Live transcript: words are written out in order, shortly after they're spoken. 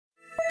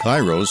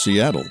Cairo,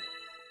 Seattle.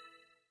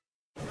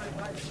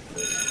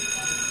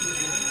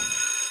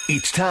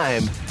 It's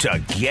time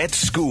to get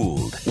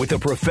schooled with the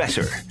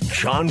professor,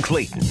 John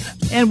Clayton.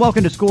 And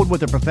welcome to Schooled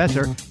with the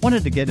Professor.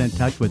 Wanted to get in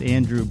touch with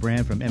Andrew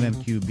Brandt from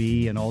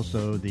MMQB and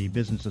also the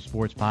Business of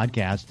Sports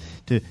podcast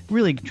to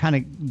really try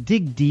to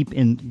dig deep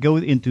and go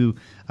into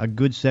a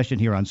good session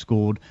here on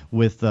Schooled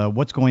with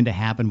what's going to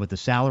happen with the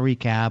salary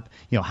cap,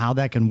 how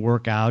that can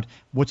work out,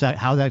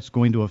 how that's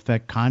going to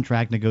affect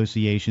contract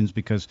negotiations,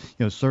 because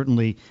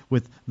certainly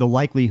with the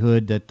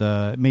likelihood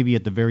that maybe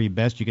at the very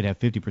best you could have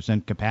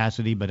 50%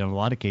 capacity, but in a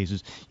lot of cases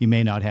you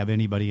may not have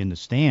anybody in the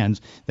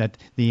stands, that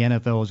the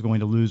NFL is going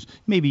to lose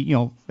maybe,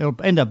 it'll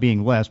end up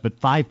being less, but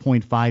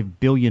 $5.5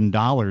 billion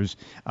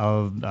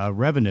of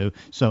revenue.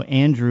 So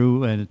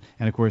Andrew, and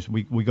of course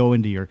we go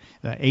into your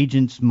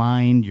agent's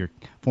mind, your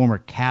former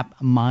cap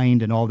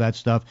mind and all that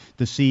stuff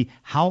to see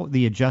how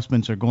the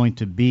adjustments are going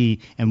to be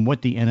and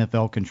what the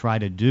NFL can try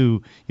to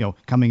do,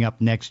 coming up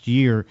next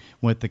year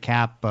with the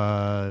cap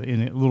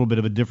in a little bit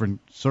of a different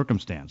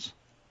circumstance.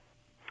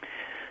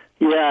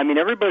 Yeah, I mean,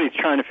 everybody's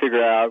trying to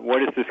figure out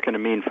what is this going to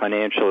mean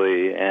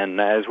financially.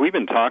 And as we've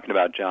been talking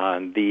about,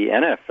 John, the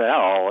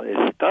NFL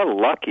is the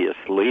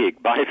luckiest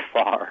league by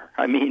far.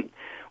 I mean,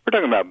 we're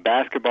talking about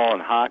basketball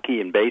and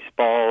hockey and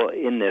baseball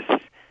in this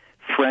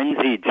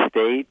frenzied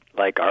state.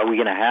 Like, are we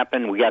going to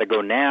happen? We got to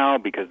go now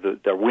because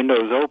the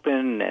window's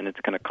open and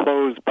it's going to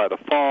close by the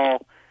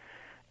fall.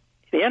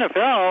 The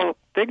NFL,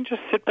 they can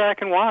just sit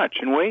back and watch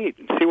and wait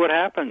and see what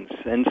happens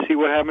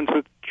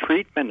with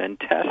treatment and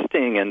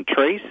testing and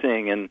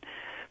tracing and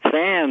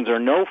fans or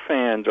no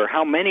fans or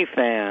how many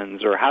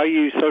fans or how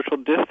you social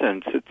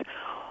distance.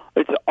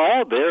 It's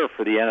all there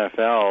for the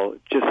NFL.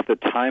 Just the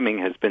timing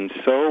has been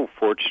so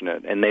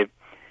fortunate, and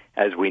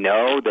as we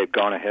know, they've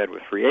gone ahead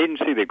with free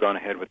agency, they've gone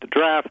ahead with the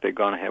draft, they've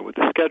gone ahead with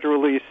the schedule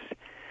release.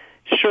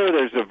 Sure,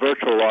 there's a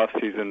virtual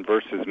offseason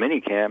versus mini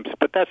camps,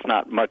 but that's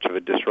not much of a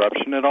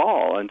disruption at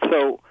all. And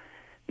so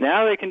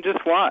now they can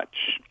just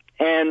watch.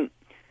 And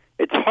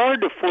it's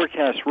hard to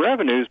forecast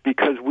revenues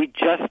because we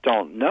just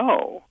don't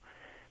know.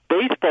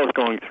 Baseball's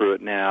going through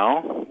it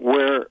now,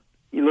 where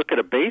you look at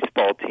a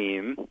baseball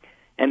team,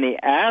 and the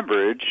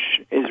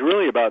average is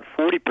really about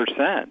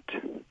 40%.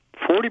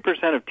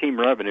 40% of team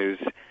revenues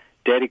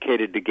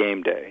dedicated to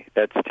game day.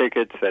 That's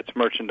tickets, that's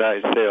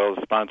merchandise sales,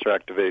 sponsor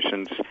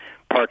activations,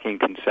 parking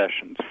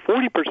concessions.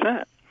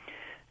 40%.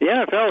 The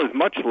NFL is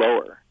much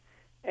lower.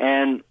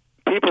 And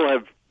people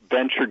have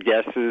ventured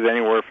guesses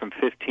anywhere from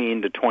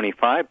 15 to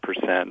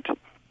 25%.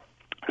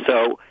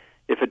 So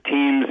if a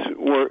team's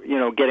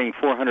getting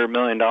 $400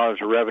 million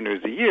of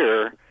revenues a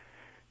year,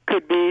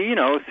 could be,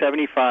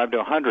 75 to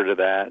 100 of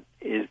that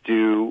is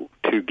due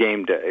to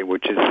game day,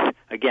 which is,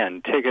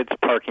 again, tickets,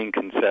 parking,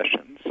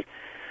 concessions.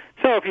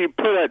 So if you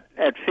put it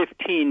at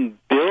 $15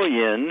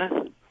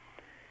 billion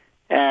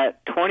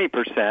at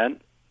 20%,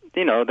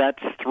 that's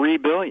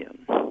 $3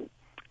 billion.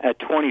 At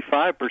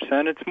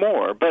 25%, it's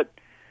more. But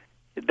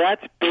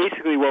that's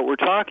basically what we're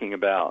talking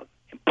about.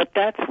 But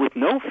that's with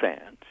no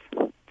fans.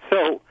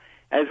 So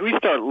as we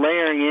start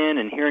layering in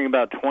and hearing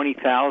about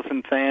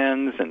 20,000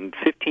 fans and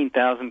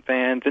 15,000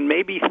 fans and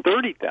maybe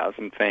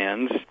 30,000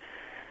 fans,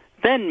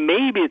 then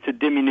maybe it's a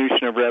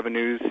diminution of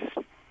revenues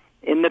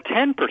in the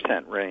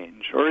 10%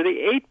 range or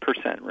the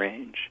 8%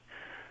 range.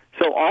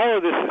 So all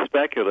of this is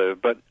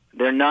speculative, but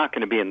they're not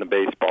going to be in the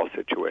baseball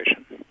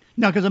situation.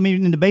 No, because,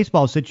 in the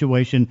baseball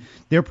situation,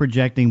 they're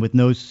projecting with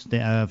no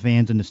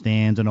fans in the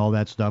stands and all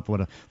that stuff,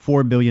 what a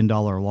 $4 billion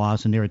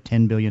loss, and they're a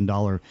 $10 billion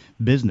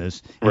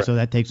business. And right. So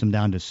that takes them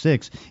down to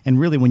 6. And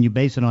really, when you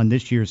base it on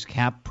this year's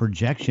cap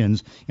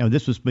projections,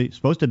 this was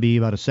supposed to be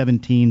about a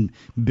 $17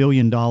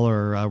 billion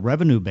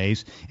revenue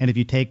base. And if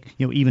you take,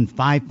 even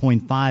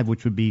 5.5,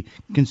 which would be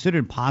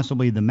considered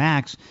possibly the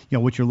max,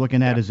 what you're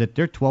looking at is that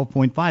they're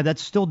 12.5. That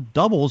still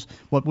doubles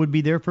what would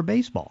be there for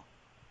baseball.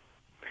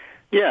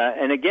 Yeah,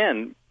 and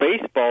again,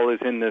 baseball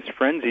is in this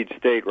frenzied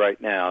state right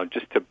now.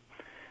 Just to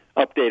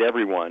update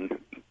everyone,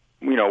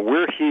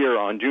 we're here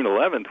on June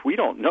 11th. We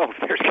don't know if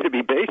there's going to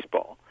be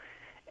baseball.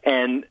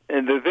 And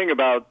the thing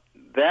about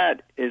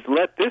that is,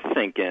 let this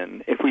sink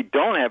in. If we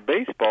don't have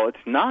baseball,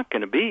 it's not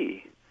going to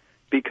be,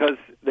 because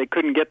they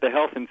couldn't get the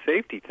health and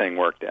safety thing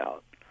worked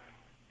out.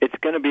 It's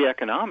going to be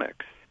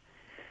economics.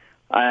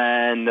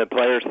 And the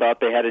players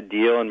thought they had a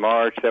deal in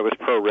March that was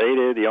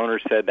prorated. The owner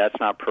said that's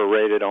not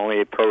prorated,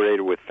 only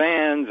prorated with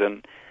fans.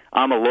 And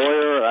I'm a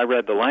lawyer. I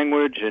read the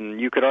language, and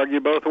you could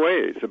argue both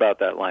ways about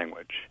that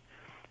language.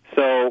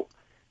 So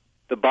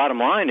the bottom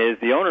line is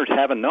the owners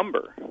have a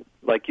number.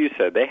 Like you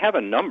said, they have a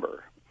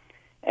number.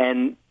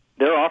 And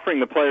they're offering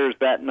the players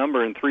that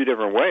number in 3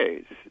 different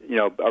ways.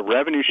 A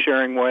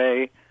revenue-sharing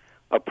way,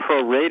 a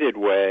prorated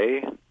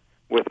way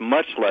with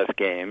much less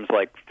games,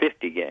 like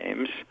 50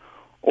 games,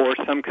 or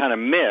some kind of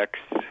mix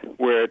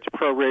where it's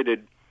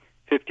prorated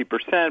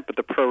 50%, but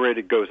the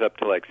prorated goes up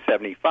to like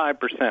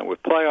 75%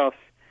 with playoffs.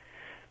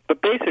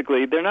 But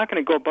basically, they're not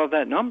going to go above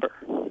that number.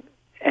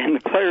 And the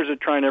players are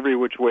trying every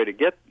which way to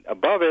get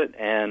above it,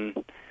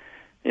 and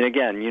And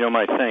again, you know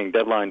my saying,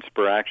 deadline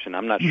spur action.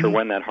 I'm not sure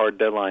when that hard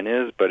deadline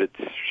is, but it's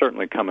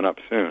certainly coming up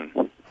soon.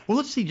 Well,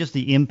 let's see just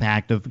the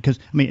impact of, because,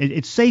 I mean,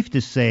 it's safe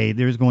to say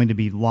there's going to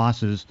be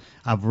losses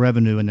of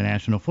revenue in the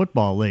National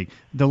Football League.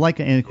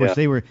 And of course,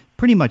 they were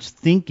pretty much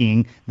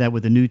thinking that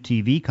with the new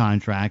TV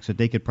contracts that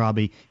they could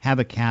probably have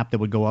a cap that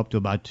would go up to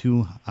about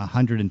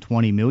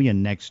 $220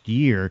 million next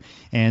year.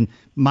 And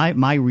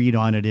my read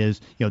on it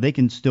is, they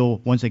can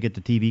still, once they get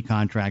the TV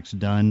contracts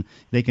done,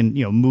 they can,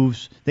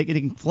 they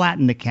can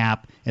flatten the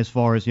cap as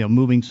far as,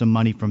 moving some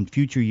money from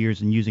future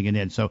years and using it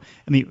in. So,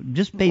 I mean,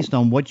 just based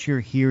on what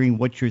you're hearing,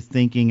 what you're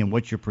thinking, and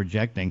what you're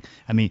projecting,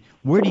 I mean,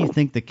 where do you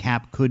think the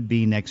cap could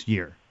be next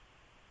year?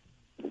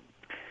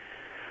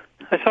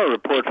 I saw a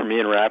report from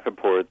Ian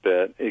Rappaport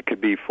that it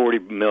could be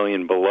 $40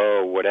 million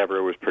below whatever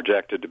it was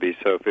projected to be.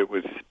 So if it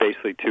was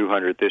basically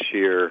 200 this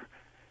year,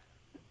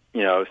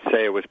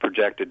 say it was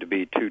projected to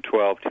be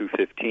 212,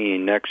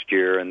 215 next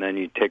year, and then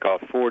you take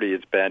off 40,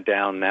 it's bad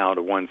down now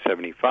to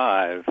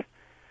 175,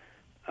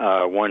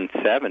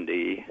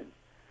 170.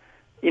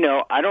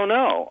 I don't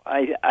know.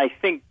 I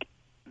think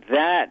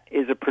that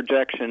is a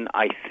projection,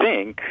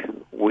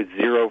 with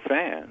zero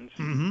fans.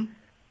 Mm-hmm.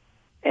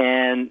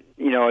 And,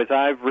 as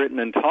I've written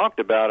and talked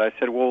about, I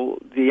said, well,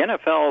 the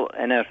NFL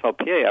and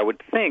NFLPA, I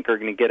would think, are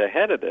going to get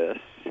ahead of this,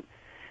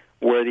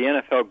 where the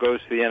NFL goes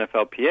to the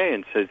NFLPA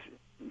and says,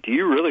 do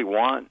you really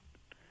want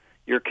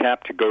your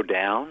cap to go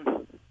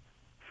down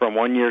from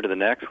one year to the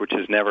next, which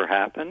has never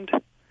happened?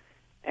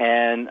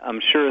 And I'm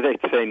sure they'd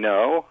say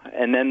no.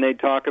 And then they'd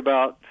talk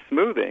about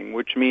smoothing,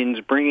 which means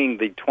bringing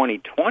the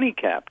 2020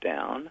 cap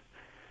down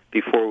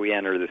before we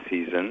enter the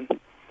season,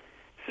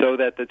 so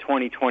that the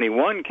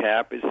 2021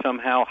 cap is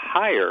somehow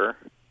higher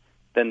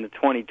than the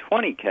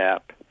 2020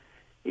 cap,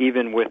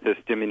 even with this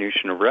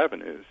diminution of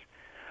revenues.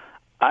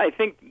 I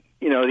think,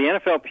 the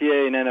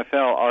NFLPA and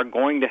NFL are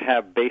going to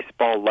have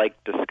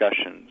baseball-like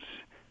discussions.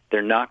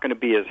 They're not going to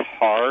be as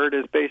hard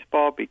as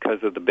baseball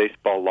because of the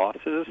baseball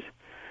losses,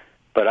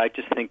 but I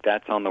just think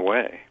that's on the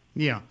way.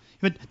 Yeah,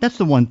 but that's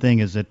the one thing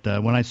is that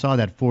when I saw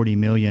that $40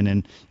 million,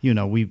 and,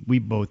 we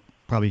both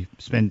probably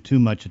spend too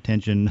much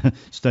attention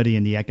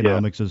studying the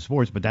economics of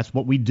sports, but that's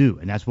what we do,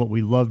 and that's what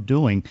we love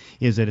doing,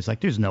 is that it's like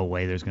there's no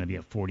way there's going to be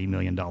a $40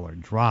 million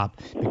drop,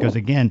 because,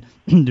 again,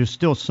 there's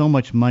still so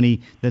much money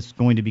that's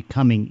going to be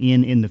coming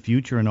in the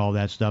future and all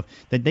that stuff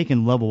that they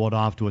can level it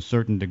off to a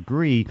certain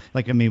degree.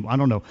 Like, I mean, I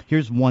don't know.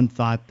 Here's one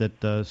thought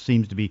that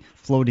seems to be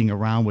floating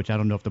around, which I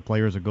don't know if the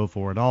players will go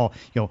for at all.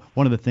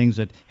 One of the things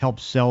that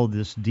helped sell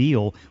this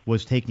deal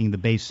was taking the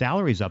base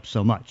salaries up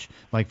so much.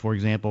 Like, for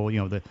example,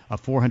 a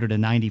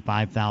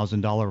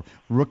 $495,000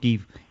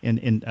 rookie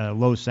in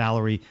low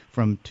salary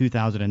from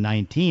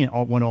 2019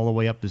 went all the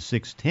way up to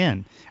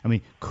 $610. I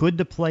mean, could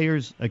the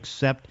players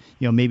accept,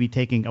 maybe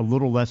taking a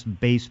little less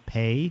base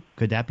pay?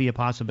 Could that be a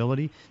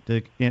possibility,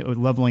 to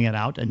leveling it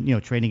out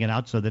and trading it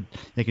out so that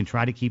they can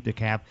try to keep the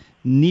cap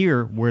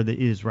near where it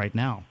is right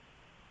now?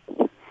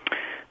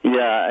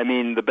 Yeah, I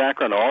mean, the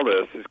background to all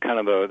this is kind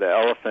of the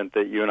elephant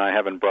that you and I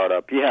haven't brought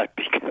up yet,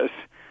 because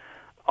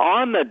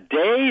on the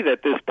day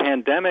that this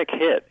pandemic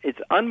hit, it's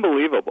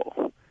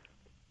unbelievable.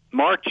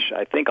 March,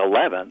 I think,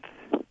 11th,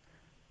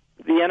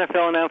 the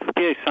NFL and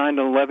NFLPA signed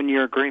an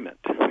 11-year agreement.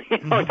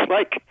 It's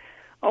like,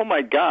 oh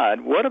my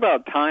God, what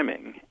about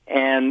timing?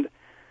 And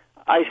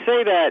I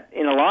say that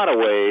in a lot of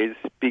ways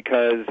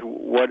because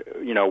what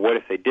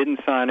if they didn't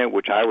sign it,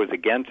 which I was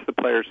against the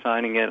players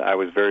signing it. I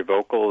was very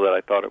vocal that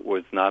I thought it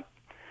was not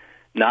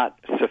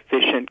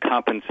sufficient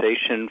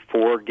compensation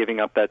for giving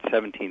up that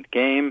 17th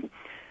game.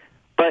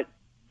 But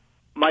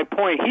my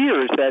point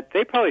here is that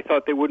they probably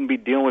thought they wouldn't be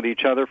dealing with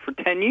each other for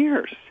 10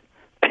 years.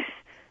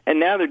 And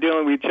now they're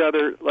dealing with each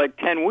other like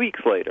 10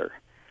 weeks later.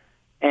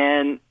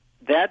 And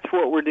that's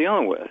what we're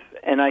dealing with.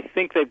 And I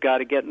think they've got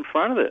to get in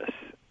front of this,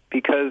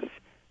 because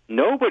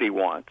nobody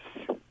wants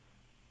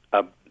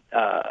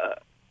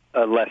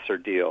a lesser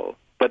deal.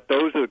 But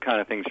those are the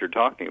kind of things you're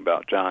talking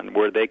about, John,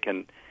 where they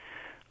can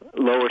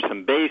lower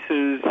some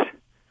bases.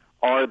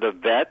 Are the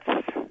vets,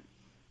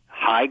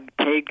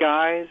 high-paid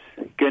guys,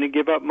 going to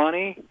give up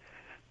money?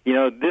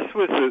 This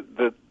was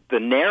the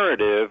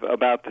narrative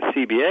about the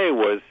CBA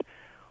was,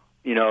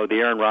 the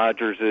Aaron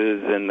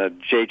Rodgerses and the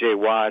J.J.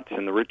 Watts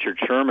and the Richard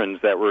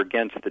Shermans that were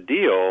against the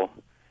deal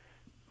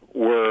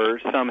were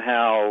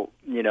somehow,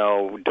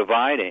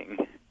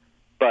 dividing.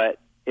 But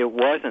it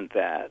wasn't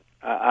that.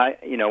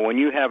 When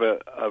you have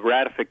a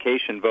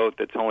ratification vote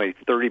that's only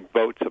 30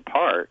 votes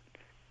apart,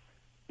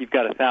 you've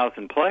got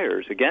 1,000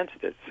 players against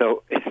it.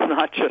 So it's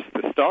not just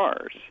the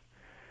stars.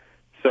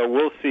 So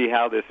we'll see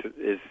how this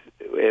is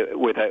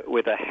with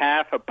a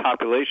half a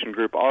population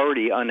group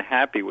already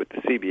unhappy with the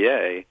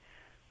CBA.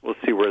 We'll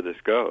see where this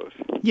goes.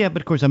 Yeah,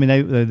 but of course, I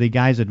mean, the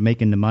guys that are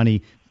making the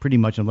money pretty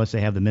much, unless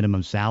they have the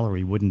minimum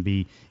salary, wouldn't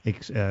be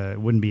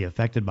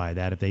affected by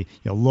that if they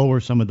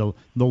lower some of the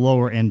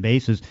lower end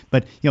bases.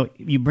 But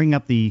you bring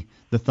up the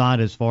thought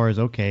as far as,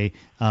 okay,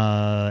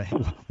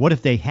 what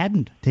if they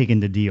hadn't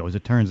taken the deal? As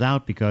it turns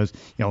out, because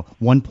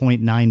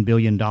 $1.9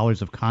 billion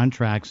of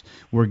contracts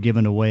were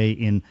given away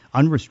in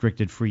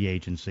unrestricted free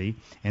agency,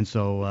 and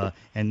so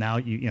and now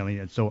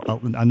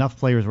enough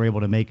players were able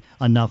to make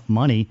enough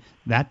money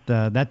that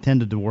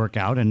tended to work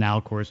out. And now,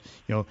 of course,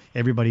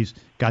 everybody's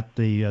got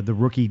the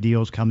rookie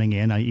deals coming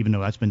in, even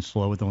though that's been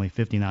slow with only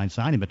 59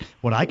 signing. But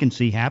what I can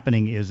see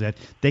happening is that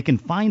they can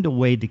find a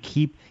way to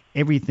keep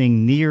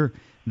everything near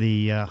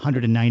the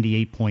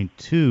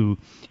 198.2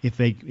 if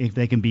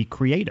they can be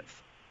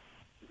creative.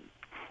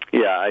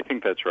 Yeah, I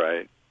think that's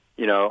right.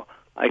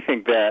 I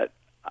think that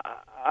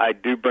I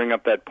do bring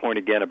up that point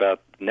again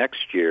about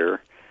next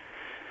year,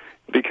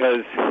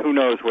 because who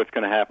knows what's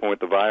going to happen with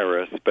the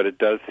virus, but it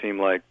does seem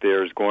like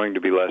there's going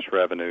to be less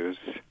revenues,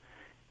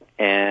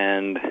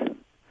 and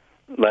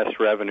less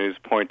revenues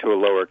point to a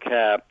lower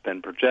cap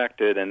than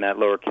projected, and that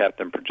lower cap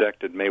than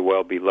projected may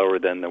well be lower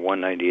than the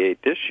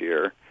 198 this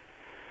year.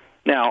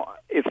 Now,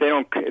 if they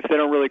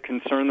don't really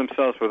concern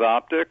themselves with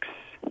optics,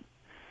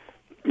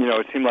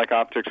 it seemed like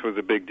optics was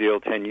a big deal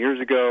 10 years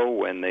ago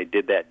when they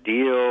did that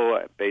deal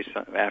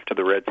after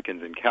the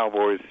Redskins and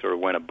Cowboys sort of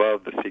went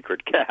above the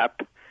secret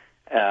cap.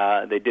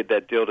 They did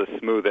that deal to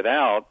smooth it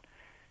out.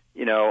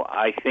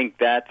 I think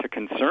that's a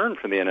concern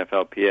for the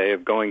NFLPA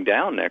of going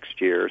down next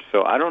year.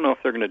 So I don't know if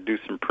they're going to do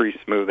some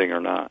pre-smoothing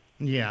or not.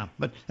 Yeah,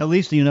 but at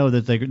least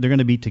that they're going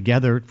to be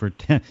together for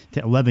 10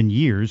 to 11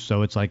 years.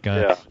 So it's like,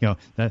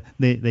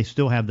 they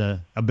still have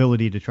the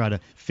ability to try to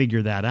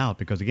figure that out.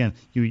 Because, again,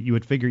 you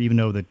would figure, even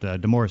though that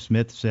DeMaurice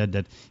Smith said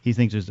that he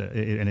thinks there's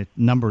a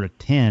number of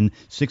 10,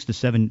 6 to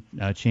 7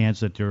 chance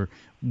that there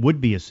would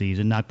be a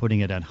season, not putting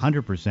it at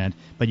 100%.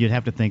 But you'd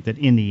have to think that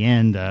in the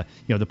end,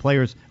 the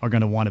players are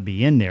going to want to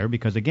be in there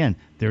because, again,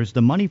 there's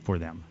the money for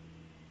them.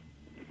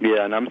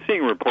 Yeah, and I'm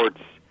seeing reports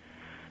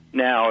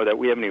now that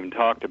we haven't even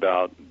talked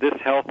about. This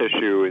health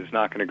issue is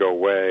not going to go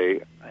away,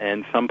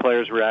 and some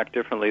players react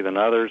differently than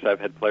others. I've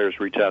had players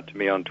reach out to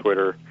me on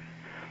Twitter,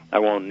 I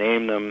won't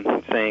name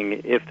them,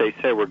 saying, if they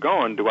say we're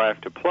going, do I have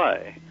to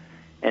play?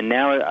 And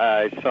now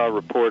I saw a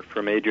report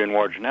from Adrian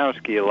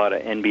Wojnarowski, a lot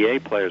of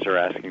NBA players are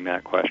asking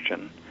that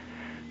question.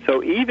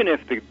 So even if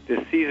the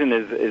season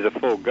is a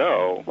full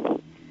go,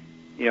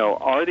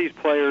 are these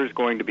players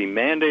going to be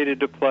mandated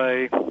to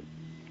play?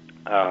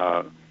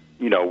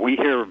 We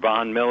hear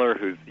Von Miller,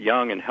 who's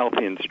young and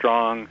healthy and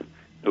strong,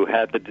 who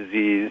had the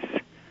disease,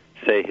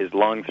 say his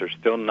lungs are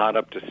still not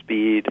up to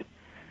speed.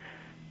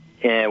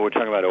 And we're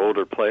talking about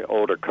older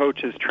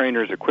coaches,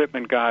 trainers,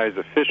 equipment guys,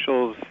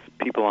 officials,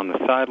 people on the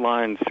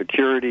sidelines,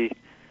 security.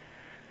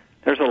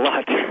 There's a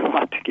lot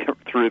to get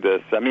through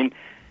this. I mean,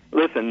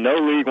 listen, no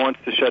league wants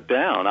to shut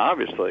down,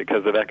 obviously,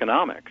 because of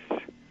economics.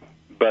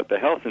 But the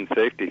health and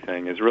safety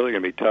thing is really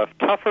going to be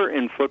tougher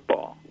in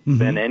football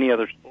than any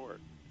other sport.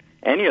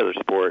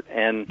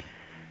 And,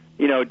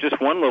 just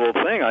one little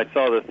thing, I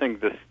saw the thing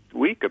this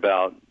week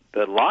about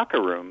the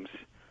locker rooms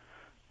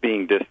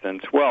being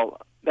distanced. Well,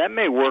 that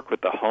may work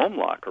with the home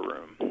locker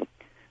room,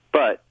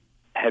 but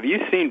have you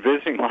seen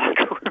visiting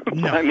locker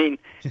rooms? No. I mean,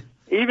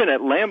 even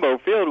at Lambeau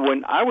Field,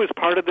 when I was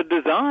part of the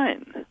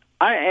design,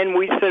 and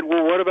we said,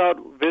 well, what about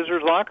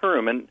visitors' locker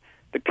room? And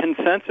the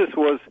consensus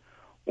was,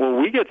 well,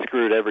 we get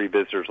screwed every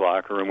visitor's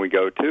locker room we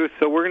go to,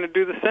 so we're going to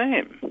do the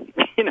same.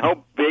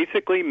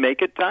 Basically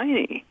make it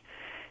tiny.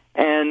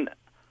 And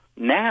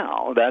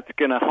now that's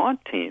going to haunt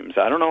teams.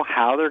 I don't know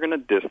how they're going to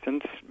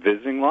distance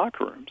visiting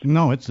locker rooms.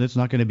 No, it's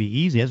not going to be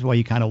easy. That's why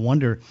you kind of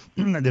wonder.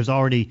 There's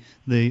already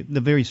the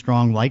very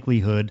strong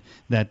likelihood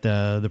that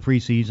the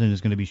preseason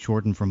is going to be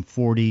shortened from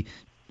 4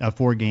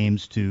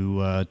 games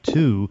to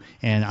 2,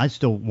 and I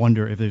still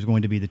wonder if there's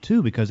going to be the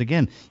 2 because,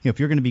 again, if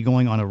you're going to be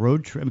going on a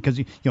road trip, because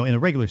in a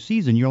regular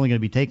season you're only going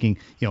to be taking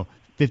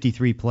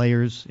 53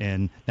 players,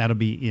 and that'll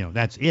be,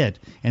 that's it.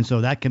 And so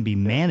that can be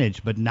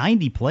managed, but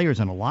 90 players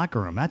in a locker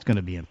room, that's going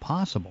to be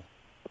impossible.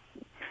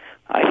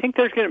 I think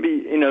there's going to be,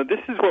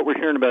 this is what we're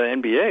hearing about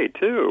NBA,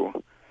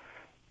 too.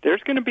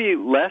 There's going to be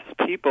less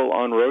people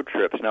on road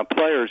trips. Now,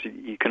 players,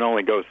 you can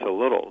only go so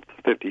little,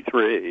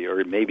 53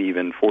 or maybe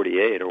even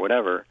 48 or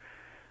whatever.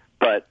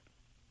 But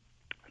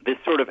this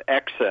sort of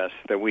excess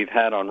that we've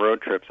had on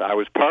road trips, I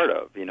was part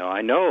of.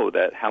 I know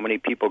that how many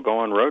people go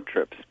on road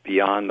trips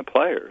beyond the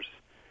players.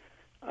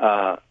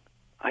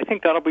 I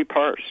think that'll be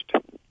parsed.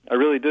 I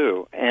really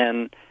do.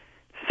 And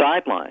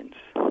sidelines.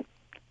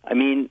 I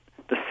mean,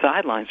 the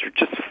sidelines are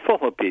just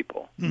full of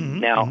people. Mm-hmm.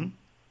 Now,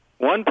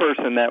 one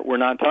person that we're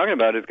not talking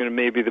about is going to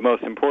maybe the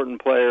most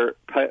important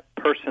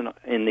person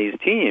in these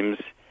teams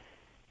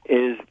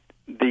is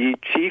the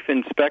chief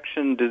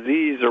infectious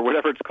disease or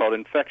whatever it's called,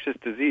 infectious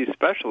disease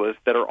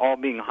specialists that are all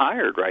being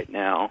hired right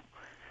now.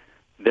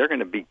 They're going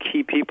to be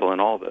key people in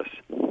all this.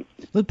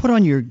 Let's put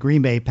on your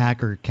Green Bay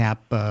Packer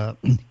cap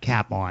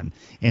on.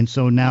 And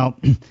so now,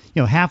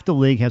 half the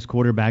league has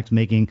quarterbacks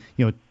making,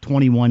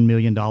 $21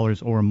 million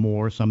or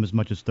more, some as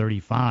much as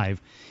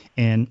 35.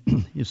 And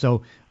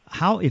so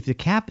how if the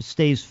cap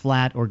stays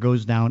flat or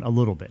goes down a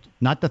little bit,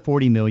 not the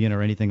 $40 million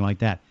or anything like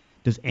that,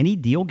 does any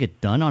deal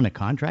get done on a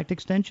contract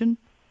extension?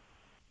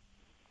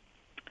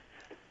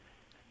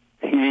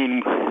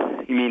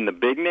 You mean the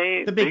big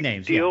names? The big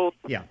names, deals?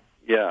 Yeah.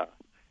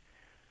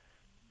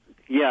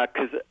 Yeah,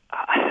 because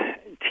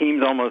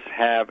teams almost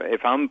have,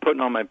 if I'm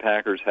putting on my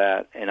Packers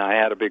hat and I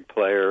had a big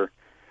player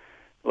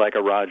like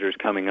a Rodgers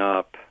coming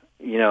up,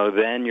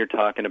 then you're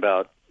talking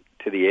about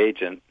to the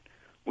agent,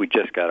 we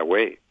just got to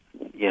wait.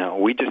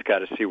 We just got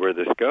to see where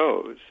this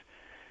goes.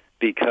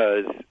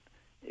 Because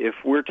if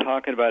we're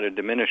talking about a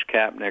diminished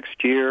cap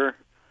next year,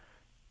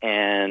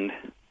 and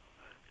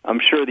I'm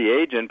sure the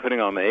agent, putting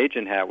on my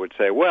agent hat, would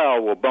say,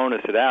 well, we'll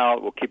bonus it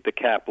out, we'll keep the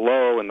cap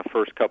low in the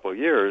first couple of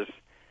years.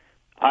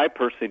 I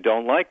personally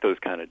don't like those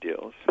kind of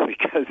deals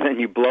because then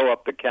you blow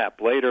up the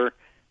cap later,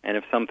 and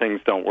if some things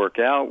don't work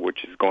out,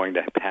 which is going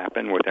to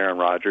happen with Aaron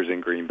Rodgers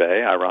in Green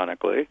Bay,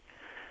 ironically,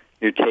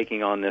 you're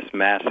taking on this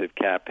massive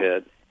cap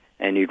hit,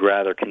 and you'd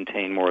rather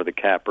contain more of the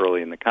cap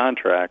early in the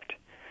contract.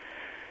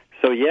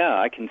 So, yeah,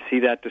 I can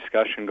see that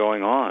discussion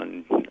going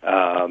on.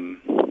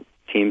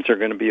 Teams are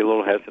going to be a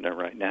little hesitant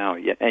right now,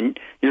 and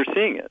you're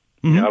seeing it.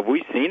 Mm-hmm. Have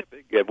we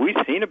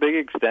seen a big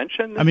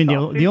extension? I mean, the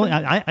only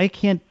I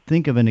can't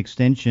think of an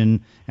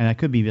extension, and I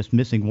could be just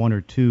missing one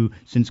or two,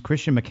 since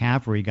Christian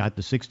McCaffrey got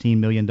the $16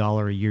 million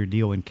a year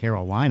deal in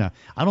Carolina.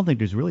 I don't think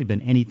there's really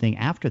been anything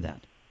after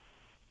that.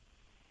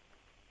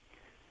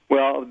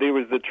 Well, there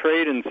was the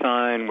trade and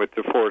sign with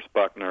DeForest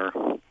Buckner.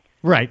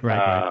 Right.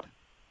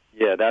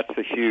 Yeah, that's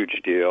a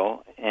huge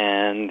deal,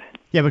 and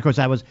yeah, because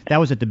that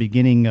was at the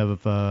beginning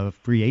of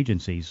free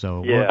agency.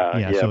 So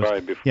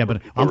right before,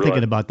 but I'm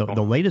thinking about the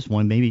latest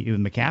one. Maybe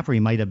even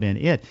McCaffrey might have been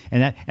it,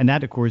 and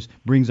that of course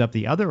brings up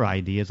the other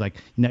ideas. Like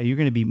now you're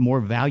going to be more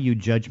value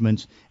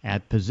judgments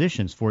at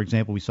positions. For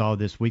example, we saw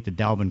this week that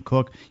Dalvin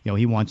Cook,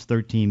 he wants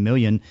 $13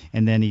 million,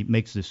 and then he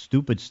makes this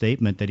stupid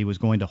statement that he was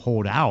going to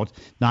hold out,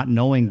 not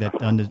knowing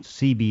that on the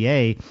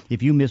CBA,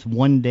 if you miss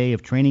one day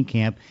of training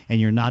camp and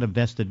you're not a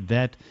vested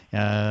vet,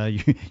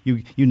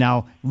 you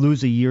now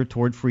lose a year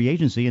toward free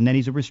agency, and then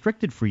he's a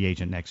restricted free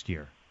agent next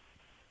year.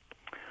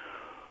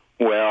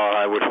 Well,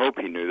 I would hope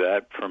he knew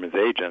that from his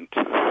agent.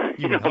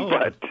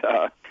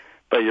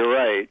 But you're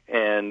right,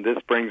 and this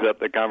brings up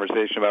the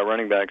conversation about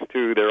running backs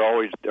too. They're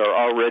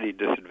already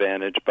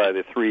disadvantaged by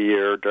the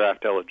 3-year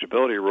draft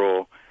eligibility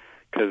rule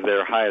because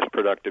their highest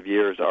productive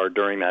years are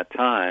during that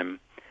time,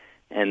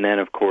 and then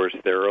of course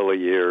their early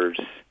years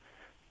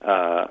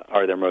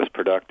are their most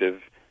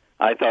productive.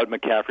 I thought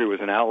McCaffrey was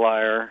an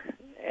outlier,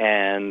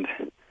 and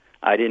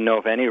I didn't know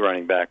if any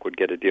running back would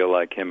get a deal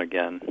like him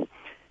again.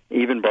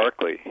 Even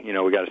Barkley,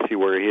 we got to see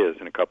where he is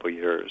in a couple of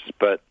years.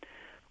 But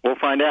we'll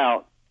find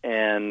out,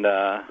 and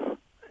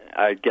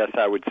I guess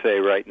I would say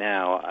right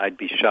now I'd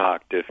be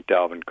shocked if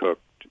Dalvin Cook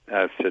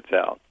sits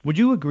out. Would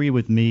you agree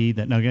with me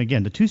that, now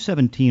again, the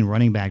 2017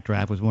 running back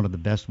draft was one of the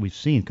best we've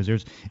seen because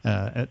there's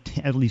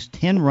at least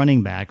 10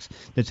 running backs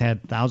that's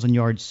had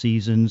 1,000-yard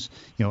seasons,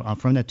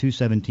 from that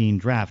 2017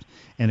 draft,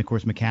 and of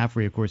course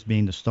McCaffrey, of course,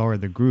 being the star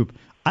of the group.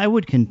 I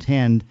would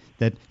contend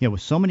that, with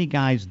so many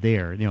guys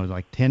there,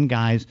 like 10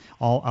 guys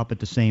all up at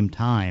the same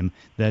time,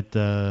 that,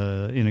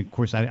 and of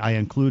course, I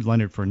include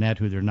Leonard Fournette,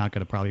 who they're not going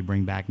to probably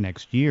bring back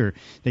next year,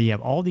 that you have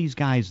all these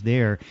guys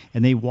there,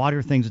 and they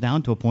water things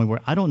down to a point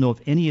where I don't know if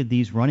any of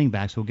these running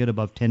backs will get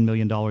above $10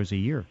 million a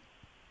year.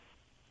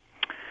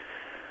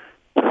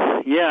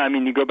 Yeah, I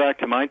mean, you go back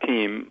to my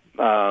team,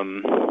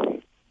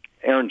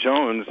 Aaron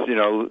Jones,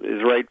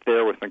 is right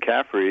there with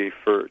McCaffrey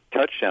for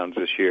touchdowns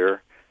this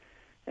year.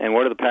 And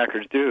what do the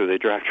Packers do? They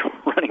draft a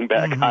running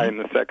back high in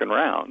the second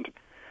round.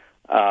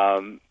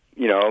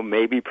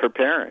 Maybe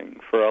preparing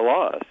for a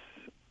loss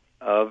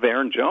of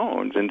Aaron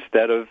Jones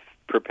instead of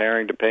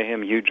preparing to pay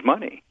him huge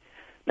money.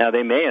 Now,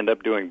 they may end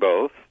up doing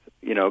both,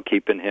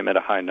 keeping him at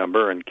a high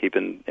number and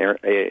keeping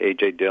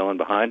A.J. Dillon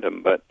behind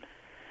him. But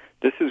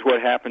this is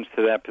what happens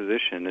to that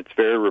position. It's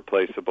very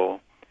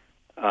replaceable.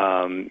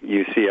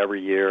 You see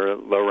every year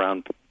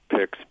low-round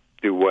picks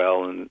do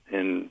well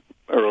in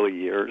early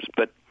years,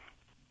 but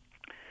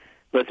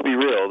let's be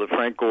real, the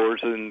Frank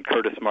Gores and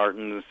Curtis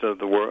Martins of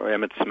the world,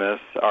 Emmitt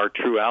Smiths, are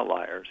true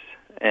outliers.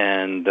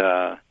 And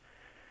I,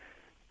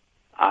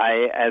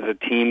 as a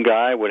team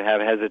guy, would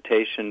have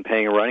hesitation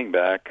paying a running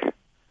back,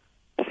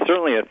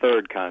 certainly a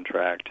third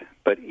contract,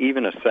 but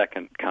even a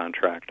second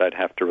contract, I'd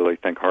have to really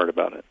think hard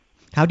about it.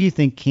 How do you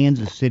think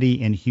Kansas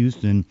City and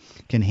Houston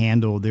can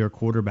handle their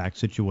quarterback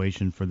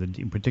situation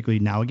particularly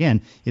now?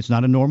 Again, it's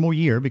not a normal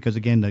year because,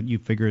 again, you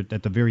figure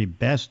at the very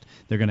best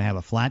they're going to have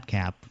a flat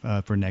cap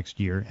for next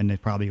year, and they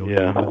probably go a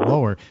little bit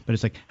lower. But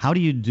it's like, how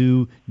do you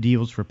do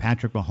deals for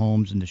Patrick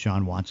Mahomes and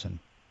Deshaun Watson?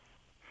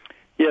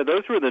 Yeah,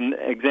 those were the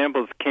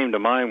examples that came to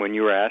mind when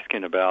you were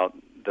asking about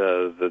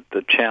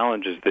the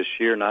challenges this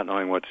year, not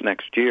knowing what's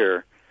next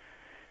year.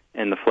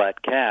 And the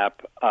flat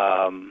cap,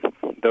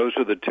 those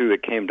are the two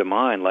that came to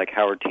mind, like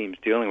how are teams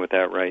dealing with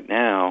that right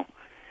now.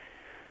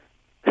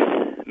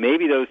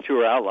 Maybe those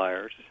two are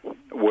outliers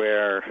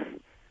where,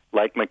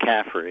 like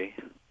McCaffrey,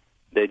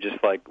 They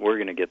just like, we're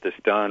going to get this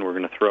done. We're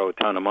going to throw a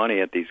ton of money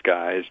at these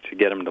guys to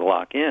get them to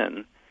lock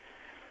in.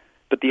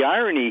 But the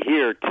irony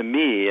here, to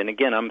me, and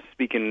again, I'm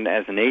speaking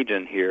as an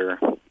agent here,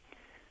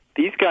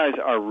 these guys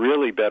are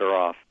really better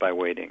off by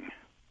waiting.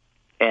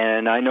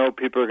 And I know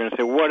people are going to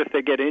say, what if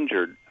they get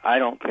injured? I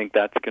don't think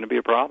that's going to be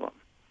a problem.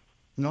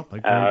 No,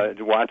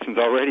 Watson's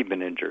already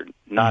been injured.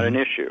 Not an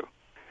issue.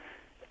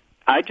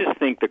 I just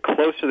think the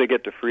closer they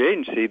get to free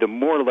agency, the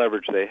more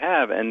leverage they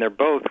have, and they're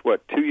both,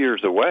 2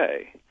 years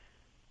away.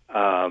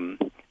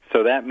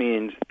 So that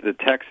means the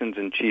Texans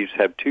and Chiefs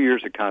have 2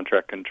 years of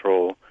contract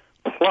control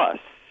plus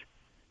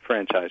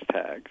franchise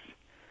tags.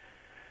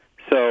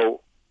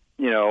 So,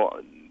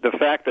 the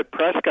fact that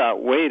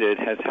Prescott waited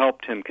has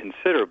helped him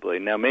considerably.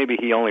 Now, maybe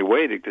he only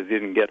waited because he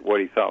didn't get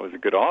what he thought was a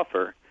good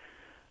offer.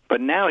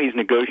 But now he's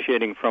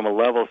negotiating from a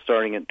level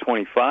starting at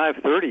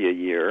 $25-30 a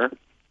year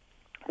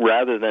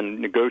rather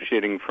than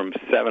negotiating from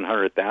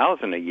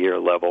 $700,000 a year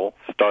level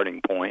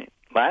starting point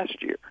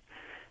last year.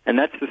 And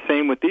that's the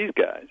same with these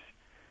guys.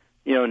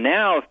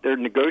 Now if they're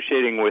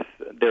negotiating with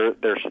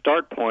their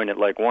start point at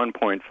like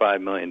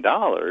 $1.5 million,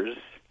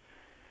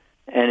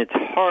 and it's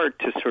hard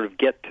to sort of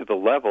get to the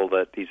level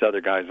that these other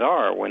guys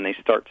are when they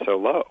start so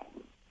low.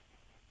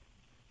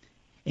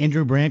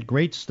 Andrew Brandt,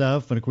 great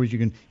stuff. And, of course, you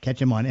can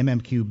catch him on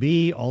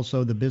MMQB,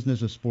 also the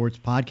Business of Sports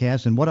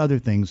podcast. And what other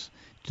things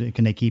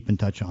can they keep in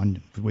touch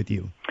on with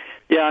you?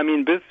 Yeah,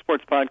 Business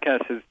Sports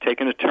Podcast has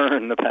taken a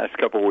turn the past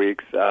couple of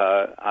weeks,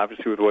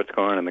 obviously with what's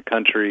going on in the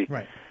country,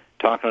 right.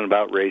 Talking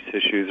about race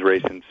issues,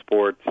 race in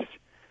sports.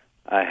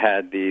 I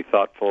had the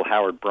thoughtful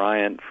Howard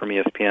Bryant from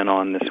ESPN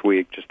on this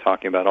week just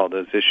talking about all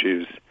those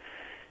issues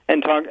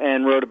and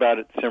wrote about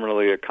it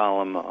similarly, a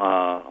column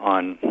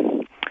on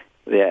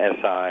the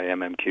SI,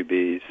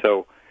 MMQB.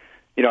 So,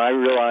 I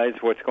realize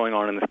what's going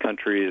on in this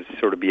country is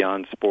sort of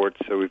beyond sports,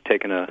 so we've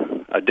taken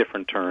a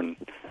different turn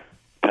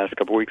the past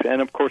couple of weeks.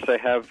 And, of course, I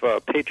have a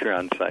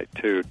Patreon site,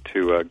 too,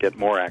 to get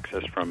more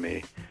access from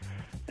me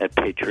at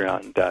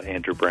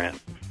patreon.andrewbrandt.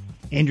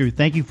 Andrew,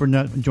 thank you for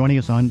joining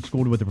us on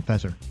Schooled with the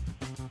Professor.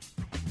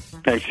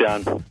 Thanks,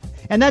 John.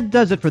 And that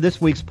does it for this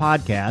week's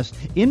podcast.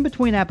 In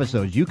between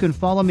episodes, you can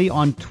follow me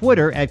on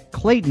Twitter at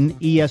Clayton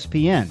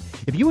ESPN.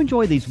 If you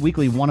enjoy these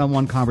weekly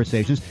one-on-one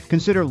conversations,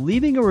 consider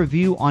leaving a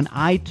review on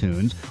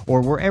iTunes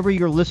or wherever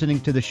you're listening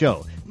to the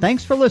show.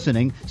 Thanks for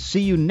listening.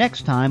 See you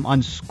next time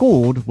on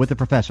Schooled with the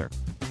Professor.